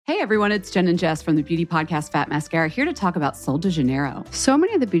Hey everyone, it's Jen and Jess from the beauty podcast Fat Mascara here to talk about Sol de Janeiro. So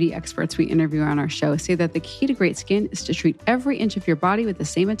many of the beauty experts we interview on our show say that the key to great skin is to treat every inch of your body with the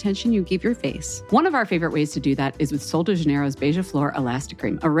same attention you give your face. One of our favorite ways to do that is with Sol de Janeiro's Beija Flor Elastic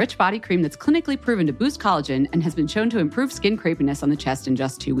Cream, a rich body cream that's clinically proven to boost collagen and has been shown to improve skin crepiness on the chest in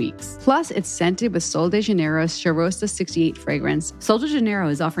just 2 weeks. Plus, it's scented with Sol de Janeiro's Charosta 68 fragrance. Sol de Janeiro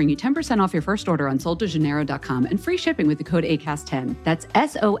is offering you 10% off your first order on soldejaneiro.com and free shipping with the code ACAST10. That's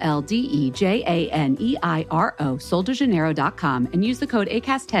SOLDEJANEIRO, soldejaneiro.com, and use the code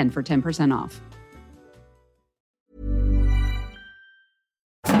ACAST10 for 10% off.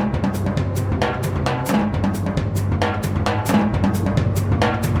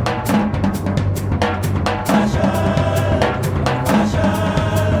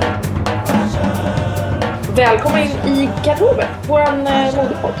 Välkommen in i garderoben, våran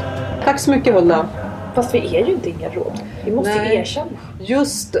modepodd. Tack så mycket, Hulda. Fast vi är ju inte i garderob. Vi måste erkänna.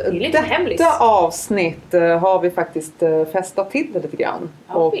 Just detta avsnitt har vi faktiskt festat till det lite grann.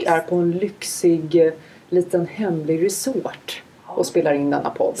 Ja, och visst. Är på en lyxig liten hemlig resort och spelar in denna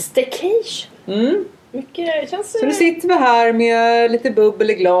podd. Staycation. Mycket känns... Så nu sitter vi här med lite bubbel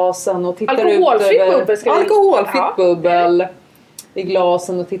i glasen och tittar alkoholfritt ut över... bubbel ska vi... Alkoholfritt bubbel i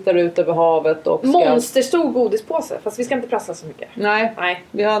glasen och tittar ut över havet. Och monsterstor godispåse, fast vi ska inte pressa så mycket. Nej,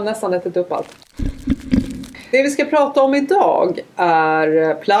 vi har nästan ätit upp allt. Det vi ska prata om idag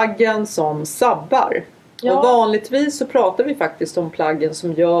är plaggen som sabbar. Ja. Och vanligtvis så pratar vi faktiskt om plaggen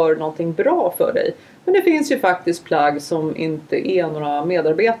som gör någonting bra för dig. Men det finns ju faktiskt plagg som inte är några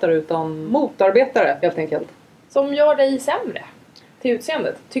medarbetare utan motarbetare helt enkelt. Som gör dig sämre till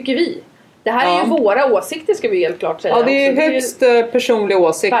utseendet, tycker vi. Det här är ju våra åsikter, ska vi helt klart säga. Ja, det är högst personliga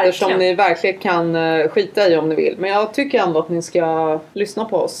åsikter verkligen. Som ni verkligen kan skita i om ni vill. Men jag tycker ändå att ni ska lyssna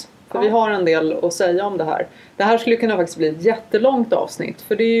på oss. För vi har en del att säga om det här. Det här skulle kunna faktiskt bli ett jättelångt avsnitt.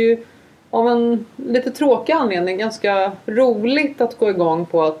 För det är ju av en lite tråkig anledning ganska roligt att gå igång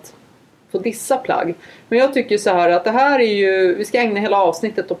på att få dissa plagg. Men jag tycker så här att det här är ju... Vi ska ägna hela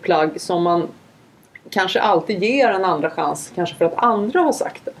avsnittet åt plagg som man kanske alltid ger en andra chans. Kanske för att andra har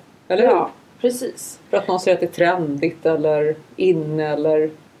sagt det. Eller hur? Precis. För att någon säger att det är trendigt eller inne eller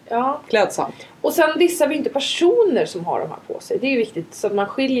klädsamt. Och sen dissar vi inte personer som har de här på sig. Det är ju viktigt så att man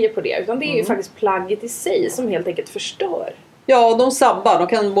skiljer på det. Utan det är ju faktiskt plagget i sig som helt enkelt förstör. Ja, de sabbar. De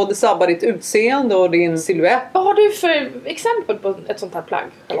kan både sabba ditt utseende och din silhuett. Vad har du för exempel på ett sånt här plagg,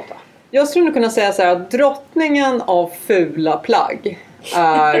 Charlotta? Jag skulle kunna säga så här att drottningen av fula plagg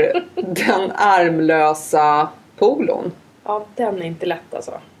är den ärmlösa polon. Ja, den är inte lätt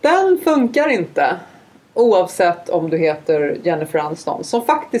alltså. Den funkar inte. Oavsett om du heter Jennifer Aniston. Som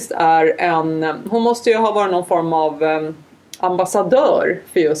faktiskt är hon måste ju ha varit någon form av ambassadör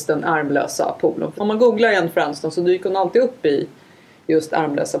för just den ärmlösa polon. Om man googlar Jennifer Aniston så dyker hon alltid upp i just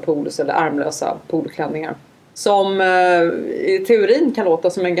ärmlösa polos eller ärmlösa poloklänningar. Som i teorin kan låta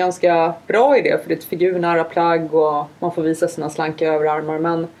som en ganska bra idé. För det är ett figurnära plagg och man får visa sina slanka överarmar.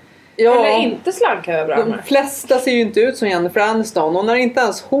 Men eller inte slanka överarmar. De flesta ser ju inte ut som Jennifer Aniston. Och när inte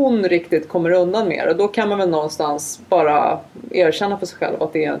ens hon riktigt kommer undan med det, då kan man väl någonstans bara erkänna för sig själv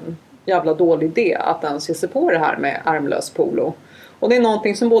att det är en jävla dålig idé att ens ge sig på det här med ärmlös polo. Och det är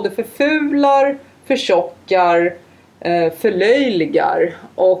någonting som både förfular, förtjockar, förlöjligar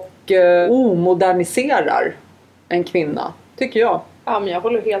och omoderniserar en kvinna, tycker jag. Ja, men jag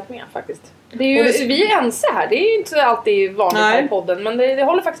håller helt med faktiskt. Det är ju, vi är ense här. Det är ju inte alltid vanligt här i podden. Men det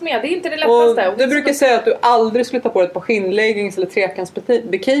håller faktiskt med. Det är inte det lättaste. Och du brukar säga att du aldrig skulle ta på dig ett par skinnleggings eller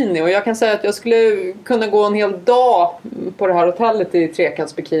trekantsbikini. Och jag kan säga att jag skulle kunna gå en hel dag på det här hotellet i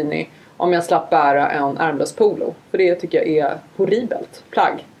trekantsbikini om jag slapp bära en ärmlös polo. För det tycker jag är horribelt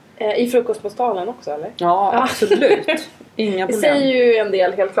plagg. I frukostpostalen också, eller? Ja, absolut. Inga problem. Det säger ju en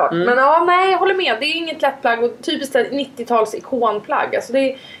del, helt klart. Men jag håller med. Det är inget lätt plagg. Och typiskt 90-tals ikonplagg. Alltså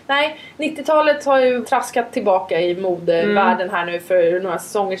 90-talet har ju traskat tillbaka i modevärlden här nu för några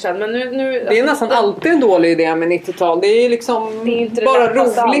säsonger sedan. Men nu det är nästan alltid en dålig idé med 90-tal. Det är liksom det är inte bara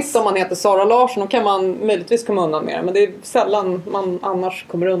roligt alls. Om man heter Sara Larsson. Då kan man möjligtvis komma undan med det. Men det är sällan man annars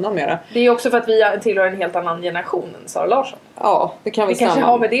kommer undan med det. Det är också för att vi tillhör en helt annan generation än Sara Larsson. Ja, det kan vi stämma. Det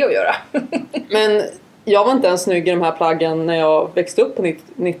kanske har med det att göra. Men jag var inte ens snygg i de här plaggen när jag växte upp på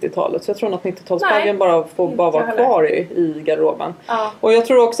 90-talet. Så jag tror att 90-talsplaggen bara får vara kvar i garderoben. Ja. Och jag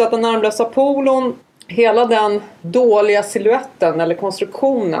tror också att den ärmlösa polon, hela den dåliga siluetten eller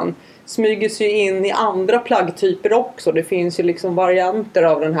konstruktionen smyger sig in i andra plaggtyper också. Det finns ju liksom varianter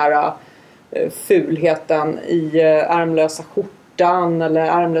av den här fulheten i ärmlösa skjortan eller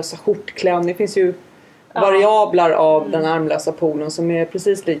ärmlösa skjortklänning. Det finns ju variabler av den ärmlösa polon som är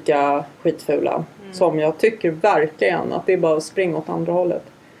precis lika skitfula. Som jag tycker verkligen att det är bara att springa åt andra hållet.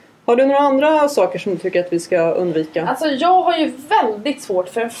 Har du några andra saker som du tycker att vi ska undvika? Alltså jag har ju väldigt svårt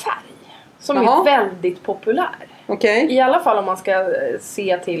för en färg som är väldigt populär. Okay. I alla fall om man ska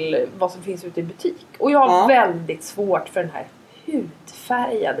se till vad som finns ute i butik. Och jag har väldigt svårt för den här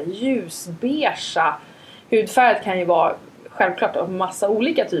hudfärgade, ljusbeige. Hudfärget kan ju vara självklart av massa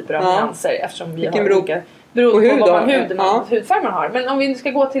olika typer av nyanser eftersom vi har olika beroende på vad hudfärg man har. Men om vi ska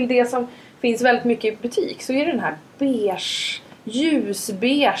gå till det som finns väldigt mycket i butik så är det den här beige,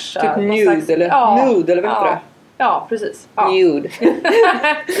 ljusbeige. Typ nude eller nude eller vad heter det? Ja, precis. Ja. Nude.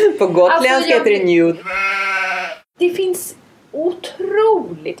 På gotländska heter det nude. Det finns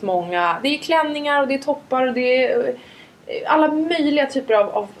otroligt många. Det är klänningar och det är toppar och det är alla möjliga typer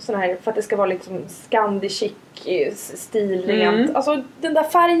av såna här för att det ska vara liksom Scandi chic stil rent. Alltså den där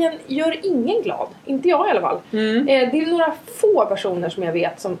färgen gör ingen glad. Inte jag i alla fall. Det är några få personer som jag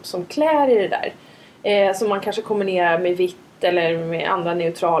vet som klär i det där. Som man kanske kombinerar med vitt eller med andra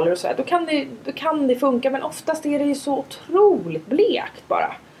neutraler och så här. Då kan det funka, men oftast är det ju så otroligt blekt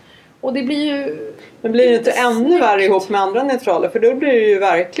bara. Och det blir ju... Men blir det inte ännu värre ihop med andra neutraler? För då blir det ju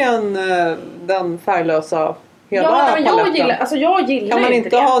verkligen den färglösa hela paletten. Jag gillar kan man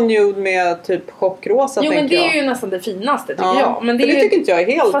inte ha nude med typ chockrosa? Jo, men det är ju nästan det finaste tycker jag. Men det tycker inte jag är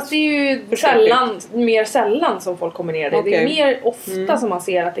helt... Fast det är ju mer sällan som folk kombinerar det. Okay. Det är mer ofta som man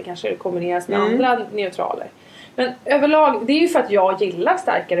ser att det kanske kombineras med andra neutraler. Men överlag, det är ju för att jag gillar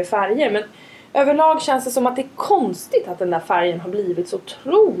starkare färger. Men överlag känns det som att det är konstigt att den där färgen har blivit så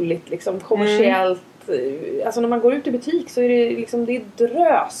otroligt liksom, kommersiellt. Alltså när man går ut i butik så är det liksom, det är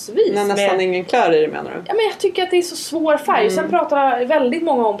drösvis. Men nästan ingen klär i det, menar du? Ja, men jag tycker att det är så svår färg. Sen pratar väldigt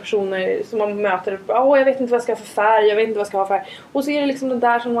många om personer som man möter. Jag vet inte vad jag ska ha för färg, jag vet inte vad jag ska ha för färg. Och så är det liksom det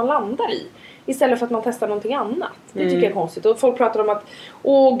där som man landar i. Istället för att man testar någonting annat. Det tycker jag är konstigt. Och folk pratar om att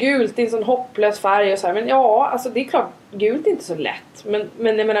gult är en sån hopplös färg och så här. Men alltså det är klart, gult är inte så lätt.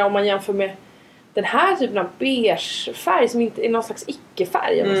 Men jag menar om man jämför med den här typen av beige färg som inte är någon slags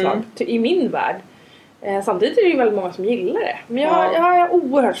icke-färg av något slag, i min värld. Samtidigt är det ju väldigt många som gillar det. Men jag har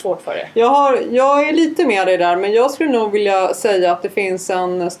oerhört svårt för det. Jag är lite med dig där. Men jag skulle nog vilja säga att det finns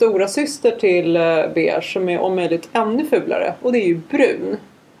en stora syster till beige som är om möjligt ännu fulare. Och det är ju brun.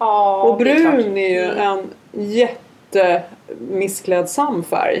 Och brun är ju en jättemisskllädsam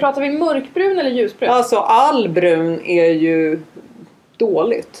färg. Pratar vi mörkbrun eller ljusbrun? Alltså all brun är ju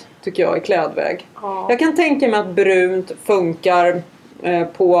dåligt tycker jag i klädväg. Jag kan tänka mig att brunt funkar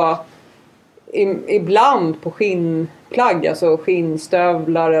på ibland på skinnplagg, alltså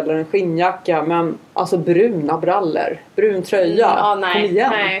skinnstövlar eller en skinnjacka, men alltså bruna brallor, brun tröja, kom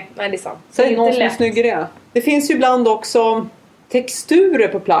igen. Nej, det är sant. Säg någon som är snygg i det. Det finns ju ibland också texturer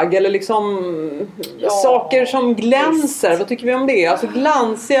på plagg eller liksom saker som glänser. Visst. Vad tycker vi om det? Alltså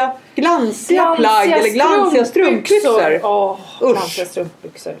glansiga plagg eller glansiga strumpbyxor. Glansiga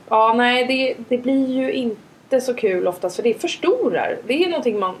strumpbyxor. Ja, nej, det blir ju inte så kul oftast för det förstorar. Det är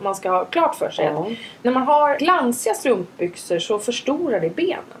någonting man ska ha klart för sig. Att när man har glansiga strumpbyxor så förstorar det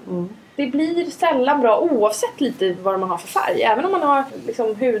benen. Det blir sällan bra oavsett lite vad man har för färg. Även om man har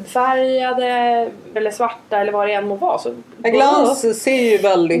liksom hudfärgade eller svarta eller vad det än må vara. Så glans ser ju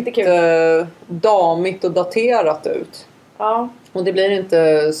väldigt damigt och daterat ut. Ja. Och det blir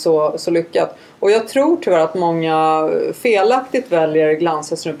inte så lyckat. Och jag tror tyvärr att många felaktigt väljer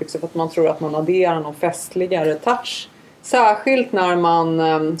glansiga strumpbyxor för att man tror att man adderar någon festligare touch. Särskilt när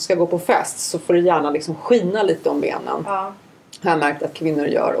man ska gå på fest så får det gärna liksom skina lite om benen. Ja. Har jag märkt att kvinnor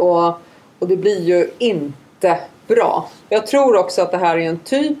gör. Och det blir ju inte bra. Jag tror också att det här är en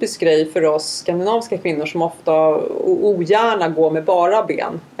typisk grej för oss skandinaviska kvinnor som ofta ogärna går med bara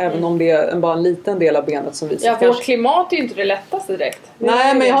ben. Även om det är bara en liten del av benet som visar. Ja, vårt klimat är ju inte det lättaste direkt.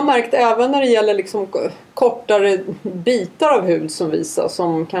 Nej, men jag har märkt även när det gäller liksom kortare bitar av hud som visas.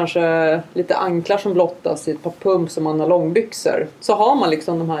 Som kanske lite anklar som blottas i ett par pump som man har långbyxor. Så har man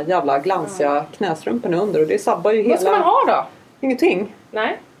liksom de här jävla glansiga knästrumporna under. Och det sabbar ju hela... Vad ska man ha då? Ingenting.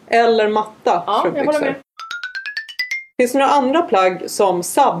 Nej. Eller matta strumpbyxor. Jag håller med. Finns det några andra plagg som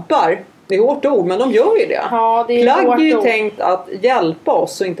sabbar? Det är hårt ord, men de gör ju det. Ja, det är plagg hårt är ju ord. Tänkt att hjälpa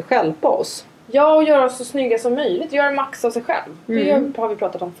oss och inte stjälpa oss. Ja, och göra oss så snygga som möjligt. Göra max av sig själv. Det har vi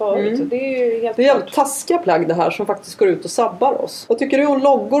pratat om förut. Så det är ju helt det är jävligt taskiga plagg det här som faktiskt går ut och sabbar oss. Vad tycker du om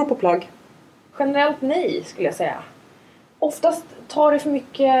loggor på plagg? Generellt nej, skulle jag säga. Oftast tar det för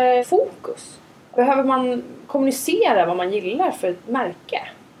mycket fokus. Behöver man kommunicera vad man gillar för ett märke?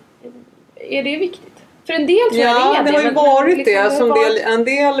 Är det viktigt? För en del tror jag det har ju varit liksom, det. Som en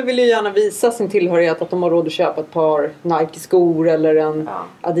del vill ju gärna visa sin tillhörighet. Att de har råd att köpa ett par Nike-skor eller en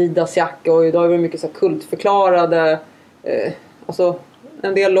Adidas-jacka. Och idag är det mycket så här kultförklarade. Alltså,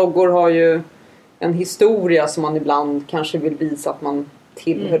 en del loggor har ju en historia som man ibland kanske vill visa att man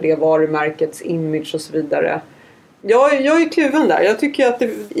tillhör det varumärkets image och så vidare. Jag är kluven där. Jag tycker att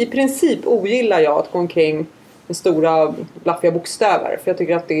i princip ogillar jag att gå omkring med stora blaffiga bokstäver. För jag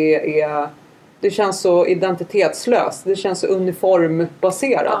tycker att det känns så identitetslöst. Det känns så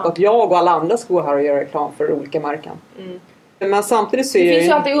uniformbaserat. Att jag och alla andra ska gå här och göra reklam för olika märken. Men samtidigt så det finns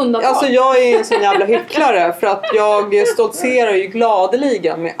ju alltid undantag. Alltså jag är en sån jävla hycklare. För att jag stoltserar ju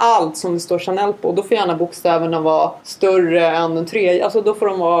gladeligen med allt som det står Chanel på. Då får gärna bokstäverna vara större än en 3. Alltså då får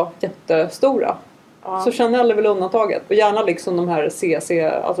de vara jättestora. Så Chanel är väl undantaget. Och gärna liksom de här CC,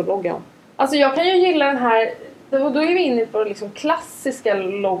 alltså loggan. Alltså jag kan ju gilla den här. Då är vi inne på liksom klassiska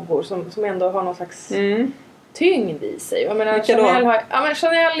loggor som ändå har någon slags tyngd i sig. Jag menar,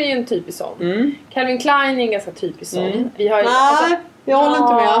 Chanel är ju en typisk sån. Calvin Klein är en ganska typisk sån. Vi har jag håller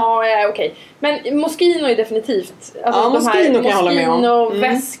inte med. Ja, okej. Men Moschino är definitivt. Alltså Moschino kan jag hålla med om.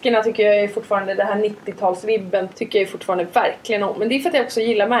 Moschino-väskorna tycker jag är fortfarande, det här 90-talsvibben tycker jag är fortfarande verkligen om. Men det är för att jag också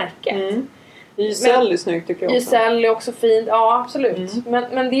gillar märket. Giselle är snygg tycker jag också. Giselle är också fint, ja absolut.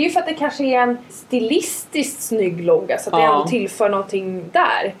 Men det är ju för att det kanske är en stilistiskt snygg logga. Så att det ändå tillför någonting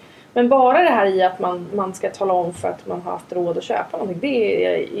där. Men bara det här i att man ska tala om för att man har haft råd att köpa någonting. Det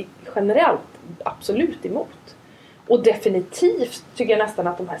är jag generellt absolut emot. Och definitivt tycker jag nästan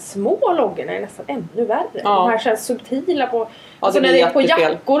att de här små loggorna är nästan ännu värre. De här känns subtila på, alltså när det är på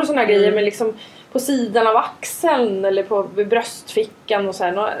jackor och såna grejer. Men liksom på sidan av axeln eller på bröstfickan och så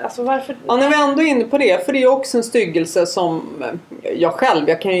här. Alltså varför? Ja, när vi ändå är inne på det. För det är också en styggelse som jag kan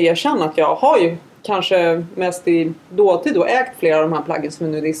ju erkänna att jag har ju kanske mest i dåtid då ägt flera av de här plaggen som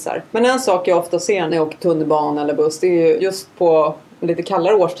vi nu dissar. Men en sak jag ofta ser när jag åker tunnelbana eller buss, det är ju just på lite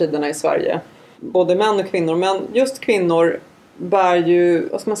kallare årstiderna i Sverige. Både män och kvinnor, men just kvinnor bär ju,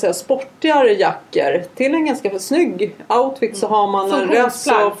 vad ska man säga, sportigare jackor. Till en ganska snygg outfit så har man en rätt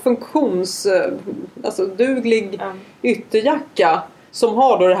så alltså duglig ytterjacka som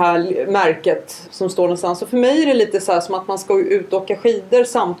har då det här märket som står någonstans. Och för mig är det lite så här som att man ska ut och åka skidor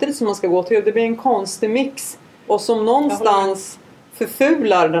samtidigt som man ska gå till. Det blir en konstig mix. Och som någonstans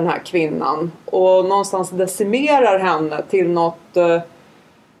förfular den här kvinnan. Och någonstans decimerar henne till något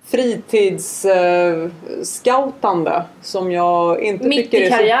fritidsscoutande som jag inte mitt tycker är i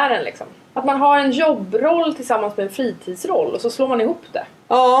karriären liksom. Att man har en jobbroll tillsammans med en fritidsroll och så slår man ihop det.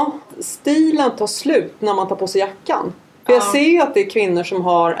 Ja, stilen tar slut när man tar på sig jackan. För jag ser ju att det är kvinnor som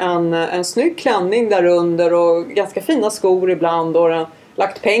har en snygg klänning där under och ganska fina skor ibland och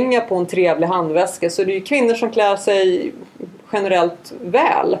lagt pengar på en trevlig handväska. Så det är ju kvinnor som klär sig generellt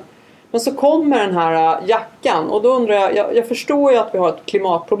väl. Men så kommer den här jackan och då undrar jag förstår ju att vi har ett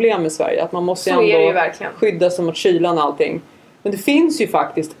klimatproblem i Sverige. Att man måste ju ändå skydda sig mot kylan och allting. Men det finns ju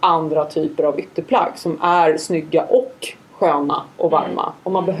faktiskt andra typer av ytterplagg som är snygga och sköna och varma.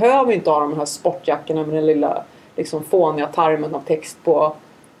 Och man behöver inte ha de här sportjackorna med den lilla liksom fåniga tarmen av text på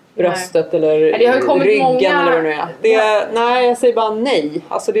bröstet eller ryggen eller vad det är. Nej, jag säger bara nej.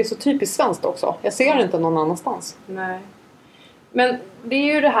 Alltså det är så typiskt svenskt också. Jag ser det inte någon annanstans. Nej. Men det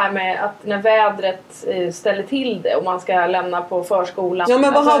är ju det här med att när vädret ställer till det och man ska lämna på förskolan. Ja,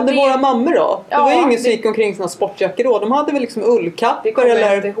 men vad hade våra mammor då? Det var ju ingen som gick omkring såna sportjackor då. De hade väl liksom ullkappor det kommer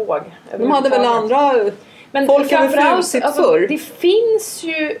jag inte ihåg. De hade väl andra. Men folk har väl frusit förr. Det finns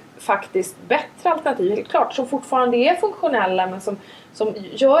ju faktiskt bättre alternativ, helt klart, som fortfarande är funktionella men som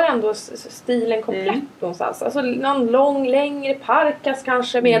gör ändå stilen komplett någonstans. Alltså någon längre parkas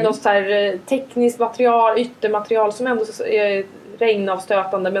kanske med något så här tekniskt material, yttermaterial som ändå är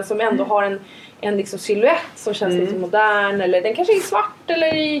regnavstötande men som ändå har en liksom silhuett som känns lite modern, eller den kanske är svart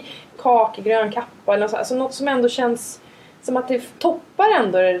eller i kakegrön kappa eller något, alltså något som ändå känns som att det toppar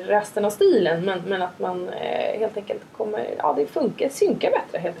ändå resten av stilen men att man helt enkelt kommer, det synkar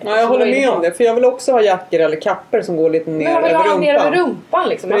bättre helt enkelt. Ja, jag håller med om det, för jag vill också ha jackor eller kapper som går lite ner över rumpan.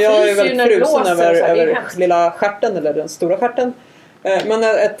 Liksom. Man jag är väldigt frusen över lilla stjärten eller den stora stjärten. Men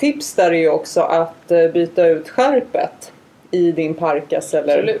ett tips där är ju också att byta ut skärpet i din parkas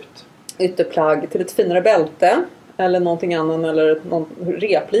eller ytterplagg till ett finare bälte eller någonting annat eller någon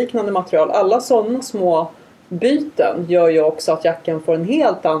repliknande material. Alla sådana små byten gör ju också att jackan får en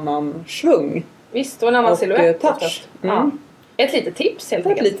helt annan svung. Visst, och en annan silhuett. Ja. Ett litet tips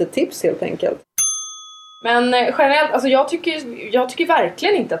helt enkelt. Men generellt, alltså jag tycker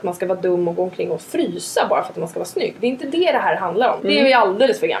verkligen inte att man ska vara dum och gå omkring och frysa bara för att man ska vara snygg. Det är inte det här handlar om. Det är vi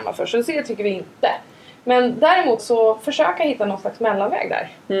alldeles för gamla för, så det tycker vi inte. Men däremot så försöka hitta någon slags mellanväg där.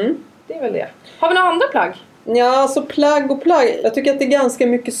 Det är väl det. Har vi några andra plagg? Ja, alltså plagg. Jag tycker att det är ganska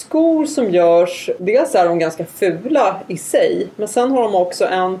mycket skor som görs. Dels är de ganska fula i sig. Men sen har de också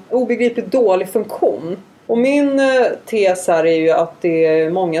en obegripligt dålig funktion. Och min tes här är ju att det är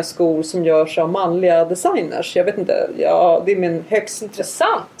många skor som görs av manliga designers. Jag vet inte, det är min högst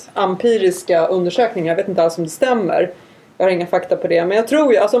intressant empiriska undersökning. Jag vet inte alls om det stämmer. Jag har inga fakta på det. Men jag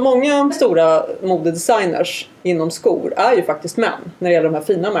tror ju, alltså många stora modedesigners inom skor är ju faktiskt män. När det gäller de här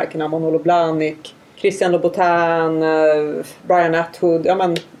fina märkena. Manolo Blahnik, Christian Louboutin, Brian Atwood. Ja,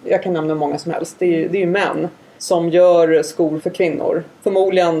 men jag kan nämna många som helst. Det är ju män som gör skor för kvinnor.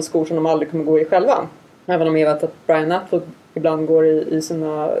 Förmodligen skor som de aldrig kommer gå i själva. Även om jag vet att Brian Atwood ibland går i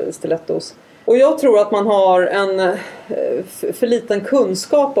sina stilettos. Och jag tror att man har en för liten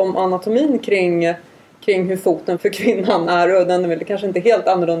kunskap om anatomin kring hur foten för kvinnan är. Och den är väl kanske inte helt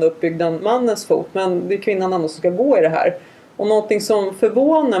annorlunda uppbyggd än mannens fot. Men det är kvinnan ändå som ska gå i det här. Och någonting som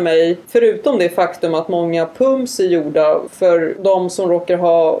förvånar mig, förutom det faktum att många pumps är gjorda för de som råkar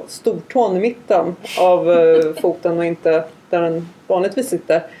ha stortån i mitten av foten och inte där den vanligtvis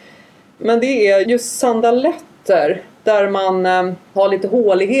sitter. Men det är just sandaletter där man har lite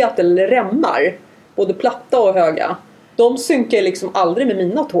hålighet eller remmar, både platta och höga. De synkar liksom aldrig med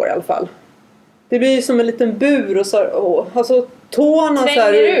mina tår i alla fall. Det blir ju som en liten bur och så alltså tårna tränger så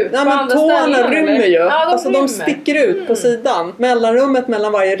här, ut. Nej, men tårna rymmer ju. Ja, de sticker ut på sidan. Mellanrummet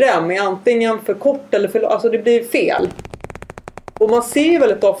mellan varje rem är antingen för kort eller för, alltså det blir fel. Och man ser ju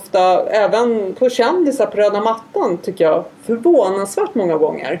väldigt ofta även på kändisar på röda mattan, tycker jag, förvånansvärt många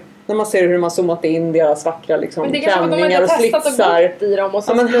gånger. När man ser hur man zoomat in deras vackra liksom, klänningar och slitsar.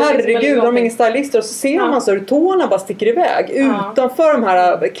 Ja, men herregud, de är ingen stylister. Och så ser man så hur tårna bara sticker iväg utanför de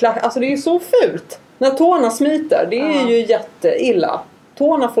här. Alltså det är ju så fult. När tårna smiter, det är ju jätteilla.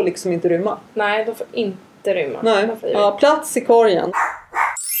 Tårna får liksom inte rymma. Nej, de får inte rymma. Nej, plats i korgen.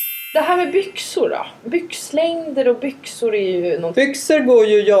 Det här med byxor då? Byxlängder och byxor är ju något... Byxor går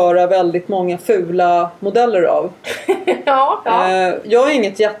ju att göra väldigt många fula modeller av. Ja. Jag är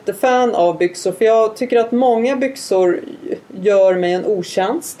inget jättefan av byxor, för jag tycker att många byxor gör mig en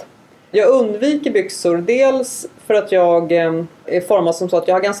otjänst. Jag undviker byxor dels för att jag är formad som så att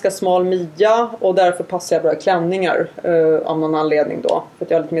jag har ganska smal midja och därför passar jag bra klänningar av någon anledning då. För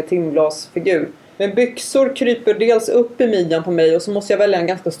att jag har lite mer timglasfigur. Men byxor kryper dels upp i midjan på mig och så måste jag välja en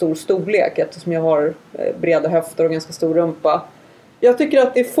ganska stor storlek eftersom jag har breda höfter och ganska stor rumpa. Jag tycker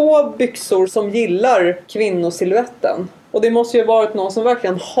att det är få byxor som gillar kvinnosilhuetten. Och det måste ju ha varit någon som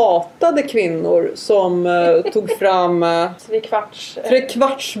verkligen hatade kvinnor som tog fram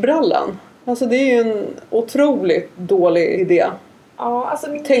trekvartsbrallan. Alltså det är ju en otroligt dålig idé. Ja, alltså,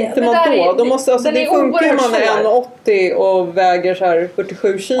 tänkte man då? De måste, alltså, det funkar ju man är 1,80 och väger så här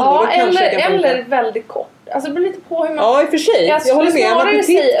 47 kilo. Ja, eller väldigt kort. Alltså det beror lite på hur man... Ja, i och för sig. Jag håller med. Men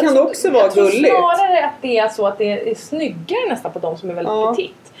petit kan det också vara gulligt. Jag tror snarare att det är så att det är snyggare nästan på de som är väldigt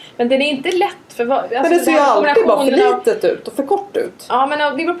petit. Men det är inte lätt för... Alltså, men det ser ju alltid bara för litet ut och för kort ut. Ja,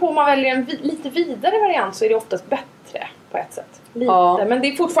 men det beror på om man väljer en lite vidare variant så är det oftast bättre på ett sätt. Lite, men det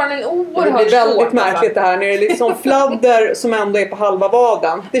är fortfarande en oerhört svårt. Det blir väldigt märkligt det här. När det är liksom fladder som ändå är på halva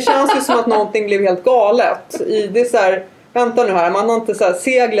vaden. Det känns ju som att någonting blev helt galet. Det är så här... Vänta nu här, man har inte så här,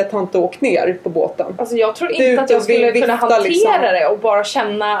 seglet har inte åkt ner på båten. Alltså jag tror inte att jag skulle kunna hantera liksom det och bara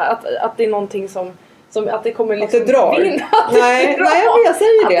känna att det är någonting som att det kommer liksom att det drar. Nej, jag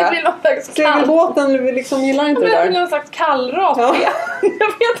säger det. Att det blir någon slags segelbåten liksom gillar inte det där. Det blir någon slags kallras. Ja. Jag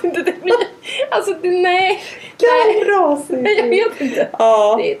vet inte, det blir alltså nej. Kallras. Jag vet inte.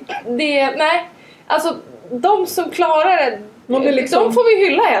 Ja. Nej. Alltså de som klarar det liksom, de får vi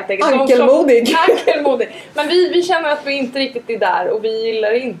hylla helt enkelt. Ankelmodig. Men vi känner att vi inte riktigt är där och vi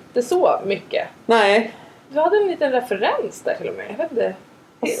gillar inte så mycket. Nej. Du hade en liten referens där till och med. Jag vet inte.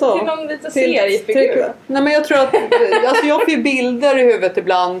 Alltså, till någon liten seriefigur. Nej, men jag tror att alltså jag får ju bilder i huvudet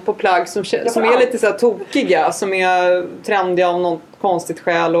ibland på plagg som är lite så här tokiga, som är trendiga av något konstigt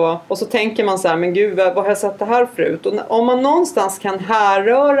skäl och så tänker man så här, men gud, vad har jag sett det här förut? Och om man någonstans kan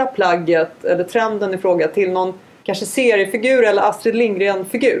härröra plagget eller trenden i fråga till någon kanske seriefigur eller Astrid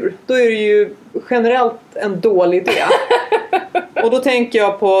Lindgren-figur, då är det ju generellt en dålig idé. Och då tänker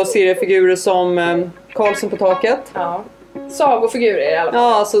jag på seriefigurer som Karlsson på taket. Ja. Sagofigurer i alla fall.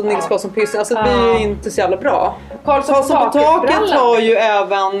 Ja, alltså Nils Karlsson Pyssel. Alltså det är ju inte så jävla bra. Karlsson på taket har ju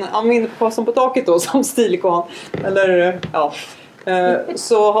även, min Karlsson på taket då som stilikon. Eller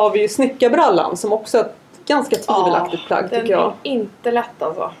så har vi ju snickarbrallan som också är ett ganska tvivelaktigt plagg tycker jag. Den är inte lätt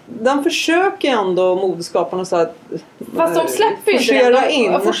alltså. Den försöker ändå modeskaparna så att fast de släpper ju inte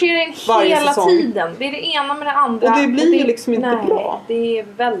den. Forcerar in hela tiden. Det är det ena med det andra. Och det blir ju liksom inte bra. Det är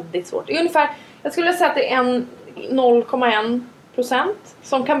väldigt svårt. Ungefär, jag skulle säga att det är 0,1%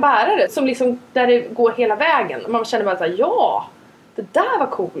 som kan bära det. Som liksom, där det går hela vägen. Man känner bara såhär, ja, det där var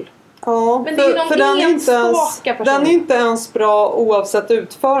cool. Ja, men det är för den är inte ens bra oavsett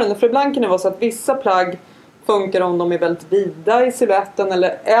utförande. För ibland kan det vara så att vissa plagg funkar om de är väldigt vida i siluetten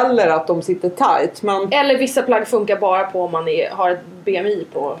eller att de sitter tight. Men... Eller vissa plagg funkar bara på om man har ett BMI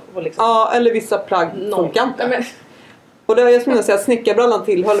på liksom... Ja, eller vissa plagg funkar inte. Men... Och det jag skulle säga att snickarbrallan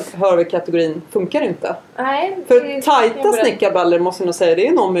tillhör vi kategorin funkar inte. Nej. För tajta snickarbrallor måste jag nog säga, det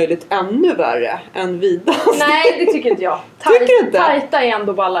är nog möjligt ännu värre än vida. Nej, det tycker inte jag. Tycker du inte? Tajta är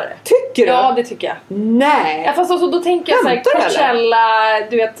ändå ballare. Tycker du? Ja, det tycker jag. Nej. Ja, fast alltså, då tänker jag såhär Coachella,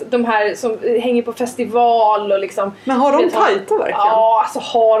 du vet de här som hänger på festival och liksom. Men har de tajta verkligen? Ja, alltså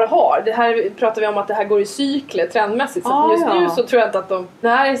har. Det här pratar vi om att det här går i cykler trendmässigt. Så just nu så tror jag inte att den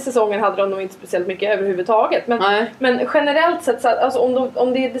här säsongen hade de nog inte speciellt mycket överhuvudtaget. Men generellt sett så alltså,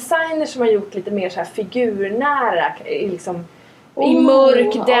 om det är designers som har gjort lite mer så här figurnära liksom i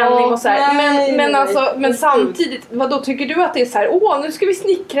mörk denim och så här. Men samtidigt, vadå tycker du att det är så här, nu ska vi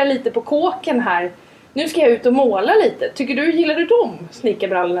snickra lite på kåken här. Nu ska jag ut och måla lite. Gillar du de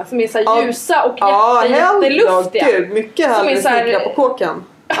snickarbrallorna som är så här ljusa och jätteluftiga? Ja, gud, mycket hellre snickra på kåken.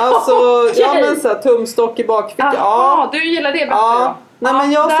 Alltså, men så här, tumstock i bakfickan. Ja, du gillar det bättre då? Nej,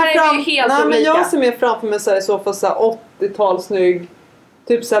 men jag ser mer framför mig så här, i så fall så här 80-tals snygg.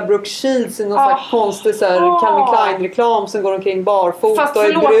 Typ såhär Brooke Shields i någon sån här konstig såhär Calvin Klein-reklam som går omkring barfota. Fast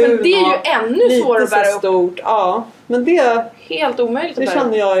förlåt, och är brun. Men det är ju ännu svårare att bära upp. Stort. Ja, men det är helt omöjligt att bära. Det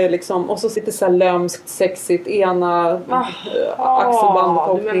känner jag är liksom. Och så sitter såhär lömskt, sexigt, ena axelbandet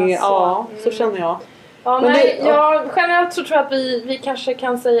och ner. Ja, så känner jag. Ja, men generellt så tror jag att vi kanske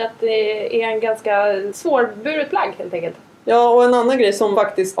kan säga att det är en ganska svårburet plagg helt enkelt. Ja, och en annan grej som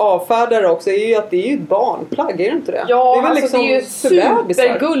faktiskt avfärdar också är ju att det är ju ett barnplagg, är det inte det? Ja, det är väl alltså liksom det är ju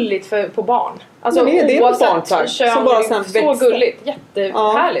supergulligt på barn. Alltså det är ett barnplagg som bara sen växer. Så gulligt,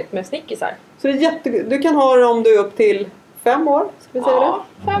 jättehärligt med snickisar. Så det är du kan ha det om du är upp till 5 år, ska vi säga det?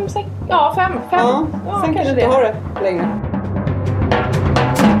 5, 6, 5. Ja, sen kan du inte ha det längre.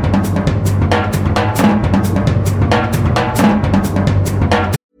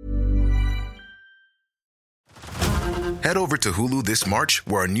 Head over to Hulu this March,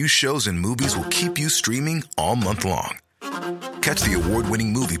 where our new shows and movies will keep you streaming all month long. Catch the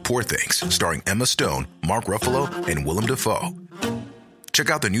award-winning movie Poor Things, starring Emma Stone, Mark Ruffalo, and Willem Dafoe. Check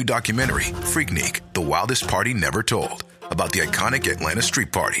out the new documentary, Freaknik, The Wildest Party Never Told, about the iconic Atlanta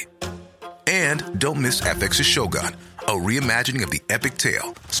street party. And don't miss FX's Shogun, a reimagining of the epic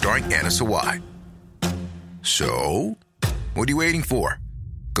tale, starring Anna Sawai. So, what are you waiting for?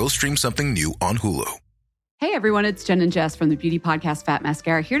 Go stream something new on Hulu. Hey everyone, it's Jen and Jess from the beauty podcast Fat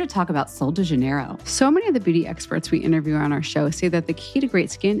Mascara here to talk about Sol de Janeiro. So many of the beauty experts we interview on our show say that the key to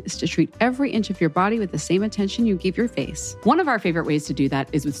great skin is to treat every inch of your body with the same attention you give your face. One of our favorite ways to do that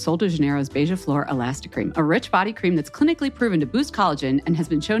is with Sol de Janeiro's Beija Flor Elastic Cream, a rich body cream that's clinically proven to boost collagen and has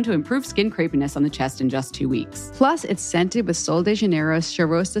been shown to improve skin crepiness on the chest in just 2 weeks. Plus, it's scented with Sol de Janeiro's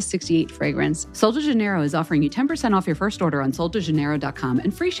Charosta 68 fragrance. Sol de Janeiro is offering you 10% off your first order on soldejaneiro.com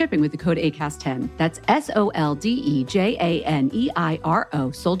and free shipping with the code ACAST10. That's SOLDEJANEIRO,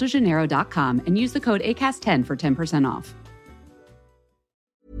 soldejaneiro.com, and use the code ACAST10 for 10% off.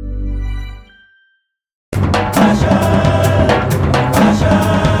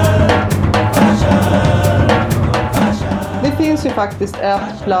 Det finns ju faktiskt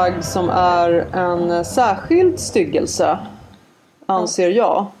ett plagg som är en särskild styggelse, anser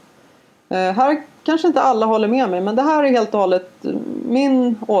jag. Här kanske inte alla håller med mig, men det här är helt och hållet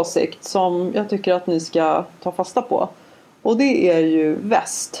min åsikt som jag tycker att ni ska ta fasta på. Och det är ju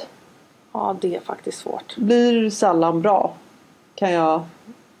väst. Ja, det är faktiskt svårt. Blir sällan bra, kan jag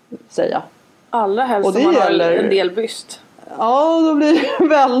säga. Allra helst och det om man har en del byst. Ja, då blir det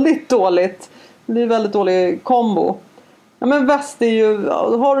väldigt dåligt. Det blir väldigt dålig kombo. Ja, men väst är ju,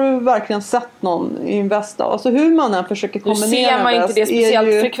 har du verkligen sett någon i en väst? Alltså hur man än försöker kombinera väst. Nu ser man inte det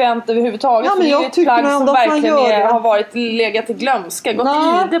speciellt frekvent överhuvudtaget. Ja, men det är ju ett plagg som verkligen har varit legat i glömska. Gått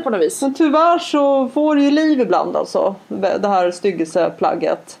i det på något vis. Men tyvärr så får det ju liv ibland alltså. Det här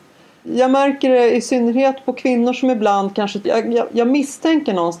styggelseplagget. Jag märker det i synnerhet på kvinnor som ibland kanske... Jag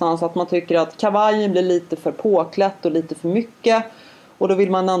misstänker någonstans att man tycker att kavajen blir lite för påklätt och lite för mycket. Och då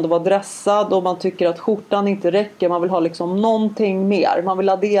vill man ändå vara dressad och man tycker att skjortan inte räcker. Man vill ha liksom någonting mer. Man vill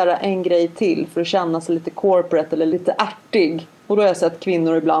addera en grej till för att känna sig lite corporate eller lite ärtig. Och då har jag sett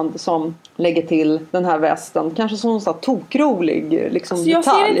kvinnor ibland som lägger till den här västen. Kanske som en sån här tokrolig liksom, alltså, jag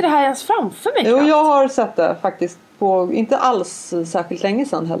ser inte det här ens framför mig. Jo, jag har sett det faktiskt. På, inte alls särskilt länge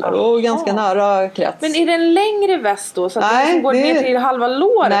sedan heller. Och ganska nära krets. Men är det en längre väst då? Så att det går ner till halva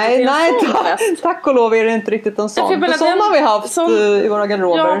låret? Nej, tack och lov är det inte riktigt en sån. För sådana har vi haft i våra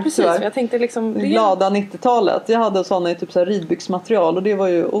garderober. Ja, precis. Jag tänkte liksom... Glada 90-talet. Jag hade sådana i typ så här ridbyxmaterial. Och det var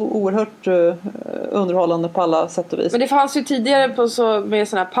ju oerhört underhållande på alla sätt och vis. Men det fanns ju tidigare med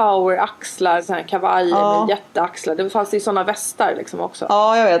såna här power-axlar, såna här kavajer med jätteaxlar. Det fanns ju såna västar liksom också.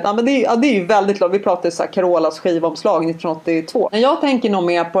 Ja, jag vet. Ja, men det är ju väldigt klart. Vi pratade så här Carolas skivomslag 1982. Men jag tänker nog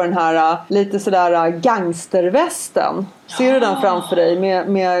mer på den här lite sådär gangstervästen. Ser du den framför dig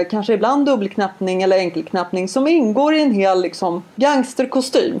med kanske ibland dubbelknappning eller enkelknappning som ingår i en hel liksom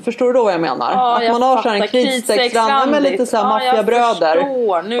gangsterkostym. Förstår du då vad jag menar? Att man har så här en kritstrecksrand med lite så här maffiabröder.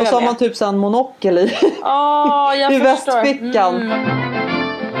 Och så har man typ så en monokel i västfickan.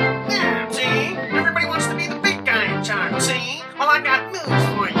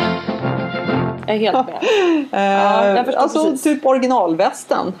 Jag är helt med. Alltså typ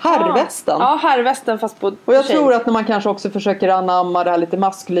originalvästen. Herrvästen. Ja, herrvästen fast på och jag tror att när man kanske också försöker anamma det här lite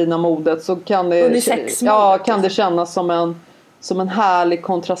maskulina modet så kan det kännas som en härlig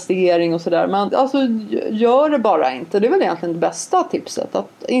kontrastering och sådär. Men alltså gör det bara inte. Det är väl egentligen det bästa tipset.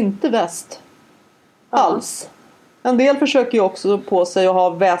 Att inte väst alls. En del försöker ju också på sig att ha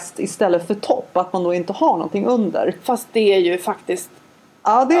väst istället för topp. Att man då inte har någonting under. Fast det är ju faktiskt...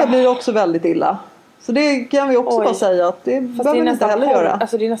 Ja, det blir också väldigt illa. Så det kan vi också bara säga att det behöver man inte heller göra.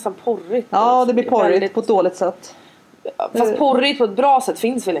 Alltså det är nästan porrigt. Ja, det blir porrigt på ett dåligt sätt. Fast porrigt på ett bra sätt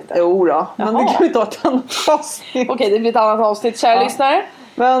finns väl inte? Jo då, men det kan vi ta ett annat avsnitt. Okej, det blir ett annat avsnitt, kära lyssnare.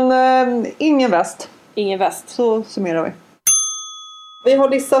 Men ingen väst. Ingen väst. Så summerar vi. Vi har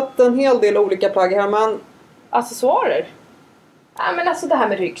dissat en hel del olika plagg här, men... Accessoarer? Nej, men alltså det här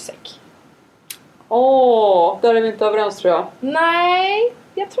med ryggsäck. Där är vi inte överens tror jag. Nej,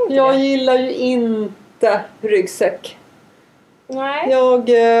 jag tror inte jag gillar ju inte ryggsäck. Nej.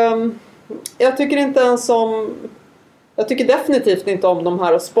 Jag tycker inte ens om... Jag tycker definitivt inte om de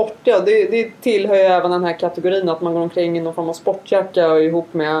här sportiga. Det tillhör ju även den här kategorin att man går omkring i någon form av sportjacka och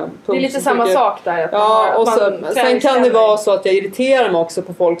ihop med pumps. Det är lite samma sak där. Sen kan det vara så att jag irriterar mig också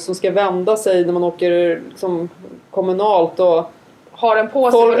på folk som ska vända sig när man åker liksom, kommunalt och har en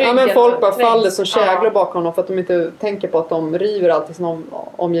på sig på ryggen. Ja, men folk bara faller som käglar bakom dem för att de inte tänker på att de river allt i sin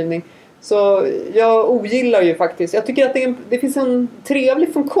omgivning. Så jag ogillar ju faktiskt. Jag tycker att det finns en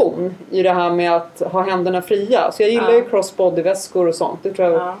trevlig funktion i det här med att ha händerna fria. Så jag gillar ju crossbody-väskor och sånt. Det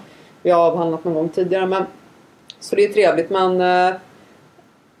tror jag vi har avhandlat någon gång tidigare. Så det är trevligt. Men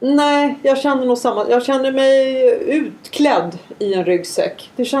nej, jag känner nog samma. Jag känner mig utklädd i en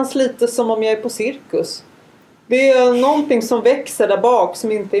ryggsäck. Det känns lite som om jag är på cirkus. Det är någonting som växer där bak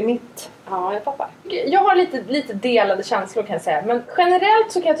som inte är mitt. Ja, jag fattar. Jag har lite delade känslor kan jag säga. Men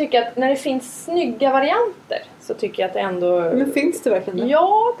generellt så kan jag tycka att när det finns snygga varianter så tycker jag att det ändå... Men finns det verkligen det?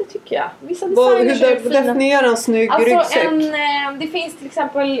 Ja, det tycker jag. Vissa designers är fina. Definiera en snygg ryggsäck? Det finns till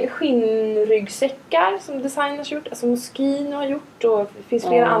exempel skinnryggsäckar som designers har gjort. Alltså Moschino har gjort och det finns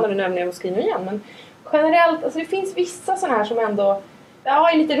flera andra, nu nämner jag Moschino igen. Men generellt, alltså det finns vissa sådana här som ändå... Ja,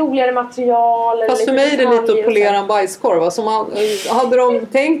 lite roligare material. Fast för mig är det lite att polera en bajskorv. Alltså hade de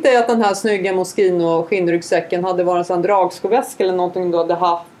tänkt dig att den här snygga Moschino skinnryggsäcken hade varit en sån dragskoväska eller någonting du hade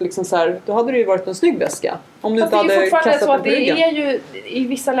haft liksom så här, då hade det ju varit en snygg väska. Om du inte hade kastat så att på ryggen. Det är ju i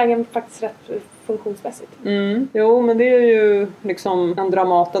vissa lägen faktiskt rätt funktionsmässigt. Jo, men det är ju liksom en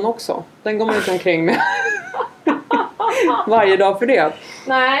Dramaten också. Den går man inte omkring med varje dag för det.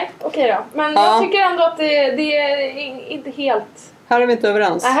 Nej, okej då. Men jag tycker ändå att det är inte helt... Här är vi inte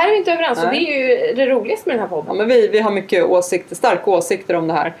överens. Nej, här är vi inte överens. Och det är ju det roligaste med den här podden. Ja, men vi har mycket starka åsikter om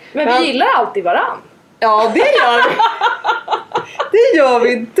det här. Men vi gillar alltid varann. Ja, det gör vi. Det gör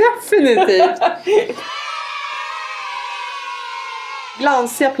vi definitivt.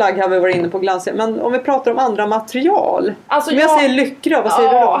 Glansiga plagg har vi varit inne på. Glansiga. Men om vi pratar om andra material. Alltså, jag säger lyckra, vad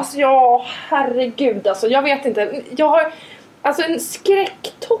säger du då? Alltså, herregud. Alltså, jag vet inte. Jag har... Alltså en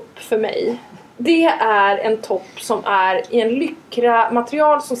skräcktopp för mig... Det är en topp som är i en lyckra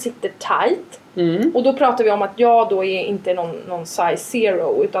material som sitter tight. Och då pratar vi om att jag då är inte någon size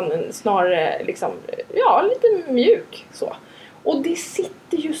zero utan snarare liksom, lite mjuk så. Och det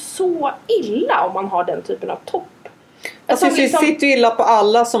sitter ju så illa om man har den typen av topp. Alltså det sitter ju illa på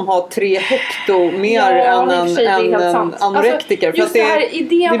alla som har 3 hekto mer än en anorektiker. Alltså, för att det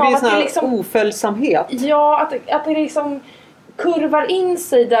blir sån här liksom, oföljsamhet. Ja, att det liksom... kurvar in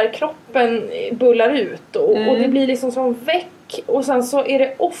sig där kroppen bullar ut och det blir liksom som väck och sen så är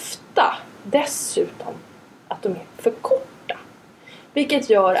det ofta dessutom att de är för korta. Vilket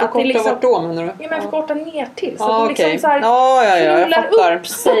gör att det liksom... Vart då menar du? Ja, men för korta ner till. Så att de liksom så här krullar upp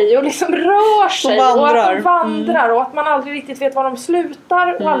sig och liksom rör sig. Och att de vandrar och att man aldrig riktigt vet var de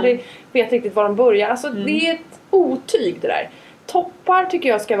slutar och aldrig vet riktigt var de börjar. Alltså det är ett otyg det där. Toppar tycker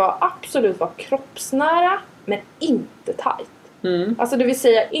jag ska absolut vara kroppsnära men inte tight. Alltså det vill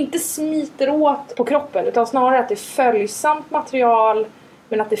säga inte smiter åt på kroppen utan snarare att det är följsamt material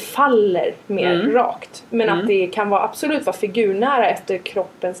men att det faller mer rakt. Men att det kan absolut vara figurnära efter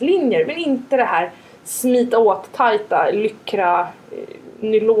kroppens linjer. Men inte det här smita åt tajta, lyckra,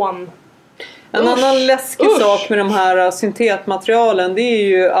 nylon. En annan läskig sak med de här syntetmaterialen, det är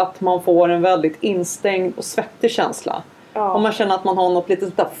ju att man får en väldigt instängd och svettig känsla. Ja. Om man känner att man har något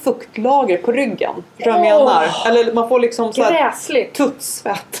litet där fuktlager på ryggen. Förstår jag menar? Eller man får liksom så här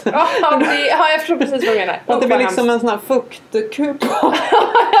tuttsvett. Ja, jag förstår precis vad du menar. Att det blir liksom en sån här fuktkuk.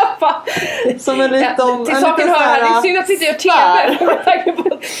 Som en liten... Till saken hör här, det är synd att vi inte gör TV.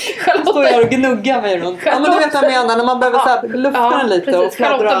 Står jag och gnuggar mig runt. Ja, men du vet vad jag menar. När man behöver så här lufta den lite. Precis. Och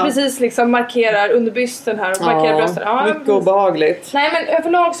Charlotta precis liksom markerar under bysten här. Och markerar brösten. Ja, mycket obehagligt. Nej, men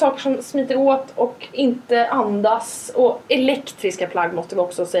överlag saker som smiter åt och inte andas. Och elektriska plagg måste vi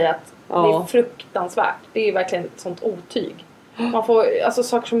också säga att det är fruktansvärt. Det är verkligen ett sånt otyg. Man får alltså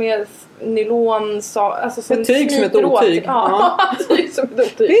saker som är nylon, alltså som ett tyg som ett otyg. Ja, tyg som ett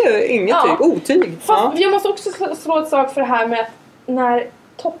otyg. Det är inget tyg, otyg. Fast jag måste också slå ett sak för det här med att när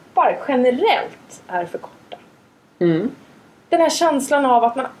toppar generellt är för korta. Den här känslan av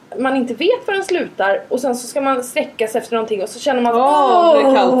att man inte vet var den slutar och sen så ska man sträcka sig efter någonting och så känner man att det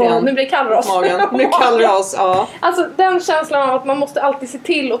blir kallt igen. Nu blir det kallras. Magen. Nu blir kallras, ja. Alltså den känslan av att man måste alltid se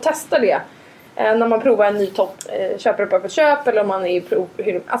till och testa det. När man provar en ny topp, köper upp på köp eller om man är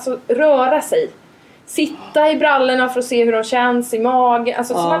i alltså röra sig. Sitta i brallorna för att se hur de känns i magen.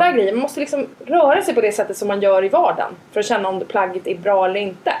 Alltså sådana där grejer. Man måste liksom röra sig på det sättet som man gör i vardagen. För att känna om det plagget är bra eller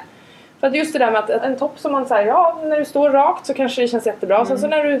inte. För att just det där med att en topp som man säger, när du står rakt så kanske det känns jättebra. Sen så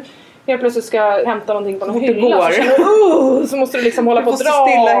när du helt plötsligt ska hämta någonting på någon hylla så måste du liksom hålla på och dra. Du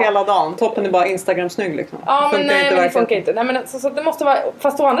måste stilla hela dagen. Toppen är bara Instagram-snygg liksom. Ja, men det funkar inte. Nej, men så det måste vara,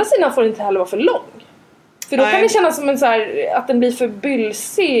 fast å andra sidan får det inte heller vara för lång. För då kan det kännas som en så här, att den blir för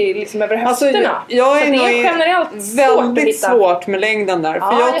bylsig liksom över höfterna. Alltså, jag är, det är generellt väldigt svårt med längden där.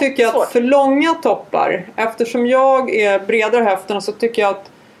 För jag tycker att för långa toppar, eftersom jag är bredare höfterna så tycker jag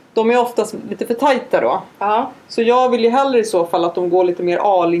att de är oftast lite för tajta då. Så jag vill ju hellre i så fall att de går lite mer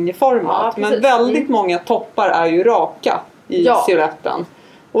A-linjeformat. Men väldigt många toppar är ju raka i silhuetten.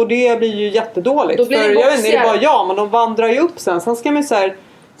 Och det blir ju jättedåligt. Då blir det för jag vet inte, det är bara men de vandrar ju upp sen. Sen ska man så här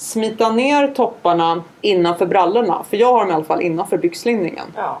smita ner topparna innanför brallorna. För jag har dem i alla fall innanför byxlinningen.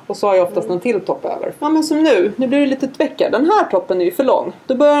 Och så har jag oftast en till topp över. Ja, men som nu blir det lite tväckar. Den här toppen är ju för lång.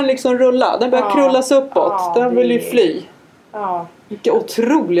 Då börjar den liksom rulla. Den börjar krullas uppåt. Den vill ju fly. Vilka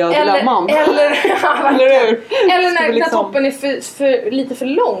otroliga dilemman. Eller när toppen är lite för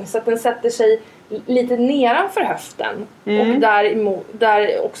lång så att den sätter sig lite nedanför höften. Och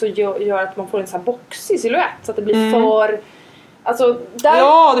där också gör att man får en sån här boxig silhuett. Så att det blir för... Alltså,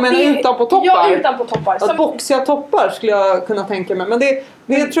 du menar utanpå toppar? Ja, utanpå toppar. Som... Boxiga toppar skulle jag kunna tänka mig. Men det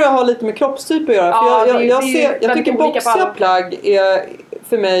tror jag har lite med kroppstyp att göra. För jag tycker boxiga plagg är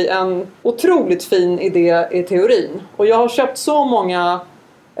för mig en otroligt fin idé i teorin. Och jag har köpt så många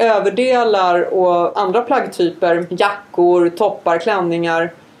överdelar och andra plaggtyper. Jackor, toppar,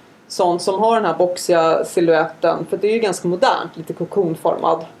 klänningar. Sånt som har den här boxiga silhuetten. För det är ju ganska modernt, lite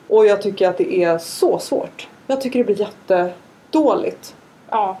kokonformad. Och jag tycker att det är så svårt. Jag tycker det blir jättedåligt.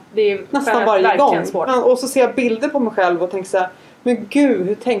 Ja, det är nästan varje gång. Svårt. Och så ser jag bilder på mig själv och tänker så här, men gud,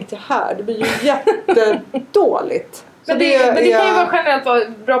 hur tänkte jag här? Det blir ju jättedåligt. Men det kan ju vara generellt vara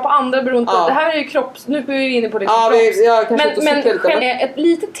bra på andra beroende på. Det här är ju kropps... Nu är vi inne på det men ett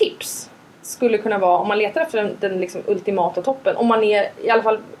litet tips skulle kunna vara om man letar efter den liksom ultimata toppen. Om man är i alla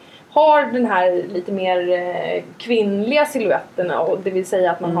fall har den här lite mer kvinnliga silhuetterna, och det vill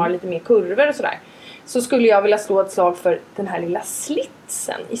säga att man har lite mer kurvor och sådär. Så skulle jag vilja slå ett slag för den här lilla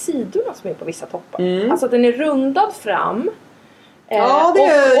slitsen i sidorna som är på vissa toppar. Alltså att den är rundad fram.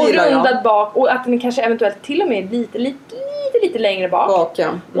 Och rundad bak, och att den kanske eventuellt till och med är lite längre bak.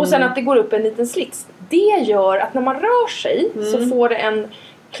 Och sen att det går upp en liten slits. Det gör att när man rör sig så får det en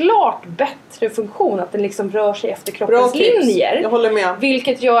klart bättre funktion, att den liksom rör sig efter kroppens linjer. Jag håller med.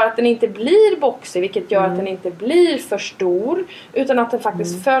 Vilket gör att den inte blir boxig, vilket gör att den inte blir för stor, utan att den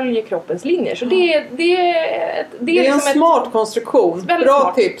faktiskt följer kroppens linjer. Så det är liksom en smart konstruktion. Bra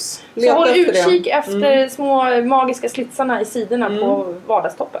smart tips. Så håll utkik efter små magiska slitsarna i sidorna på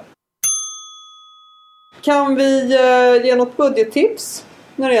vardagstoppen. Kan vi ge något budgettips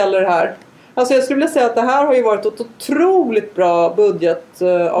när det gäller det här? Alltså jag skulle vilja säga att det här har ju varit ett otroligt bra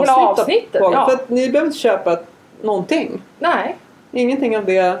budgetavsnitt. För att ni behöver inte köpa någonting. Nej. Ingenting av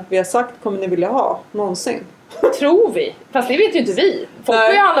det vi har sagt kommer ni vilja ha någonsin. Tror vi. Fast det vet ju inte vi. Folk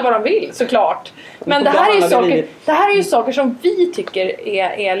får ju handla vad de vill, såklart. Men det här är ju saker som vi tycker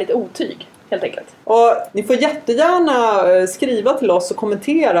är lite otyg. helt enkelt. Och ni får jättegärna skriva till oss och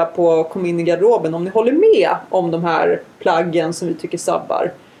kommentera på Kom in i garderoben om ni håller med om de här plaggen som vi tycker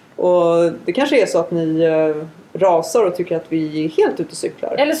sabbar. Och det kanske är så att ni rasar och tycker att vi är helt ute och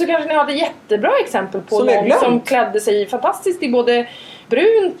cyklar. Eller så kanske ni har ett jättebra exempel på någon som klädde sig fantastiskt i både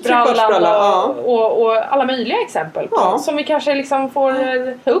brunt, brallan och alla möjliga exempel på, som vi kanske liksom får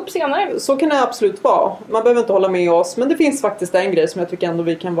ta upp senare. Så kan det absolut vara. Man behöver inte hålla med oss, men det finns faktiskt en grej som jag tycker ändå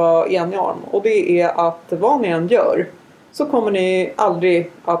vi kan vara eniga om. Och det är att vad ni än gör så kommer ni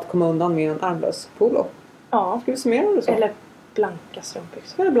aldrig att komma undan med en ärmlös polo. Ja. Ska vi summera det så? Eller blanka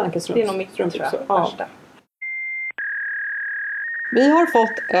strumpbyxor. Eller blanka strumpbyxor. Det är nog mitt, tror jag, värsta. Vi har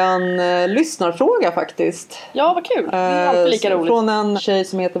fått en lyssnarfråga faktiskt. Ja, vad kul. Det är alltid lika roligt. Från en tjej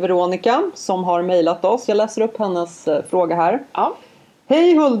som heter Veronica som har mejlat oss. Jag läser upp hennes fråga här. Ja.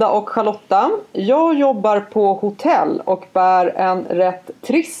 Hej Hulda och Charlotta. Jag jobbar på hotell och bär en rätt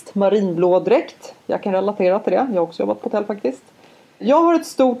trist marinblå dräkt. Jag kan relatera till det. Jag har också jobbat på hotell faktiskt. Jag har ett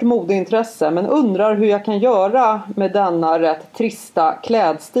stort modeintresse men undrar hur jag kan göra med denna rätt trista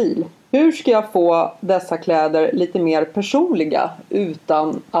klädstil. Hur ska jag få dessa kläder lite mer personliga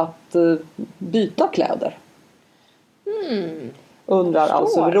utan att byta kläder? Undrar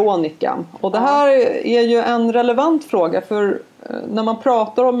alltså Veronica. Och det här är ju en relevant fråga, för när man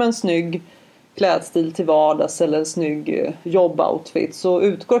pratar om en snygg klädstil till vardags eller en snygg jobboutfit så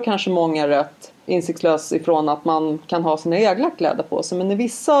utgår kanske många rätt insiktslöst ifrån att man kan ha sina egna kläder på sig. Men i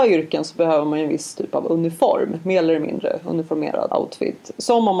vissa yrken så behöver man en viss typ av uniform, mer eller mindre uniformerad outfit.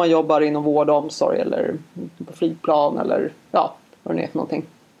 Som om man jobbar inom vård och omsorg eller på flygplan eller vad det är för någonting.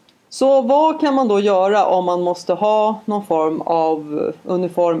 Så vad kan man då göra om man måste ha någon form av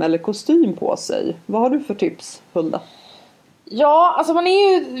uniform eller kostym på sig? Vad har du för tips, Hulda? Ja, alltså man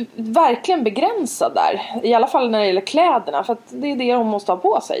är ju verkligen begränsad där. I alla fall när det gäller kläderna. För att det är det de måste ha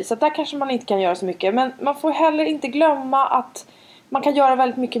på sig. Så där kanske man inte kan göra så mycket. Men man får heller inte glömma att man kan göra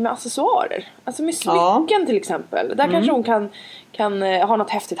väldigt mycket med accessoarer. Alltså med smycken till exempel. Där kanske hon kan ha något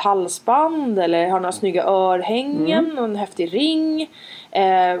häftigt halsband. Eller ha några snygga örhängen. Och en häftig ring.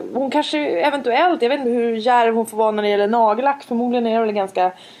 Hon kanske eventuellt, jag vet inte hur djärv hon får vara när det gäller nagellack. Förmodligen är det väl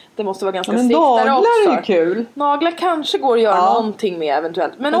ganska... Det måste vara ganska strikt där också. Naglar är kul. Naglar kanske går att göra någonting med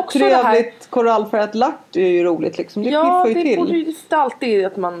eventuellt. Men också trevligt det här... korallfärgat lack är ju roligt liksom. Det piffar ju till. Ja, det är inte alltid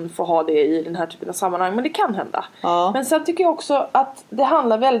att man får ha det i den här typen av sammanhang. Men det kan hända. Ja. Men sen tycker jag också att det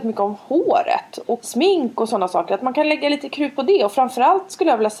handlar väldigt mycket om håret. Och smink och sådana saker. Att man kan lägga lite krut på det. Och framförallt skulle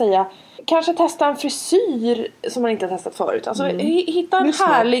jag vilja säga... Kanske testa en frisyr som man inte har testat förut. Alltså hitta en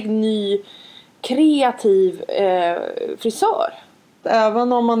härlig ny kreativ frisör.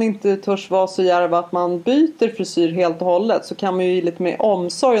 Även om man inte törs vara så djärv att man byter frisyr helt och hållet så kan man ju lite mer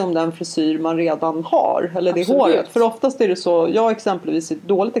omsorg om den frisyr man redan har. Eller det håret. För oftast är det så, jag exempelvis, ett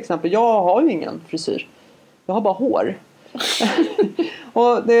dåligt exempel, jag har ju ingen frisyr. Jag har bara hår.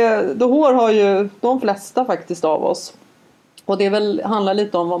 Och det hår har ju de flesta faktiskt av oss. Och det handlar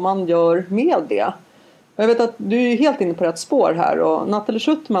lite om vad man gör med det. Jag vet att du är helt inne på rätt spår här. Och Nathalie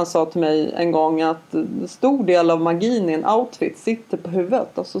Schuttman sa till mig en gång att en stor del av magin i en outfit sitter på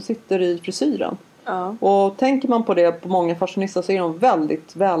huvudet. Alltså sitter i frisyren. Ja. Och tänker man på det på många fashionistar så är de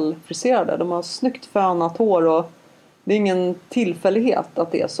väldigt väl friserade. De har snyggt fönat hår och det är ingen tillfällighet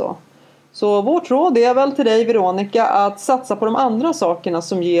att det är så. Så vårt råd är väl till dig Veronica att satsa på de andra sakerna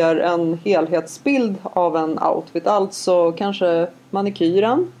som ger en helhetsbild av en outfit. Alltså kanske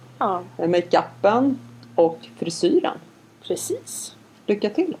manikyren, make-upen och frisyren. Precis. Lycka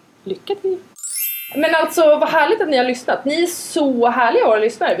till. Lycka till. Men alltså vad härligt att ni har lyssnat. Ni är så härliga våra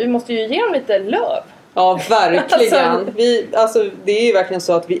lyssnare. Vi måste ju ge dem lite löv. Ja, verkligen. Det är ju verkligen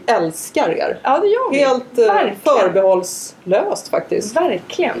så att vi älskar er. Ja, det gör vi. Helt förbehållslöst faktiskt.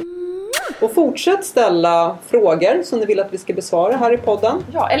 Verkligen. Och fortsätt ställa frågor som ni vill att vi ska besvara här i podden.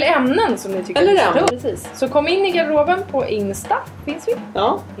 Ja, eller ämnen som ni tycker är precis. Så kom in i garderoben på Insta, finns vi.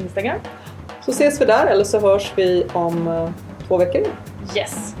 Ja. Instagram. Så ses vi där, eller så hörs vi om 2 veckor.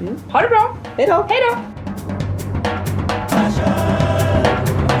 Yes. Ha det bra. Hej då. Hej då.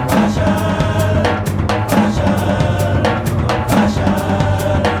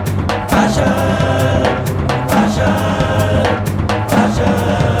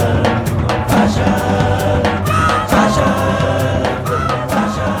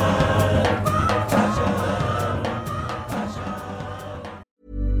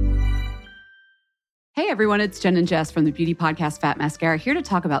 Hey everyone, it's Jen and Jess from the beauty podcast Fat Mascara here to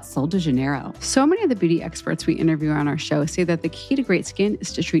talk about Sol de Janeiro. So many of the beauty experts we interview on our show say that the key to great skin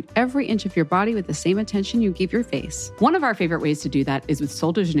is to treat every inch of your body with the same attention you give your face. One of our favorite ways to do that is with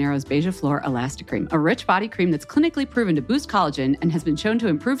Sol de Janeiro's Beija Flor Elastic Cream, a rich body cream that's clinically proven to boost collagen and has been shown to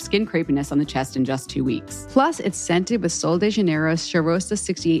improve skin crepiness on the chest in just 2 weeks. Plus, it's scented with Sol de Janeiro's Charosta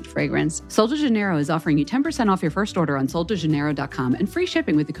 68 fragrance. Sol de Janeiro is offering you 10% off your first order on soldejaneiro.com and free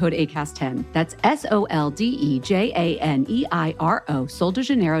shipping with the code ACAST10. That's SOLDEJANEIRO,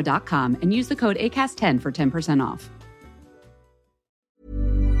 soldejaneiro.com, and use the code ACAST10 for 10% off.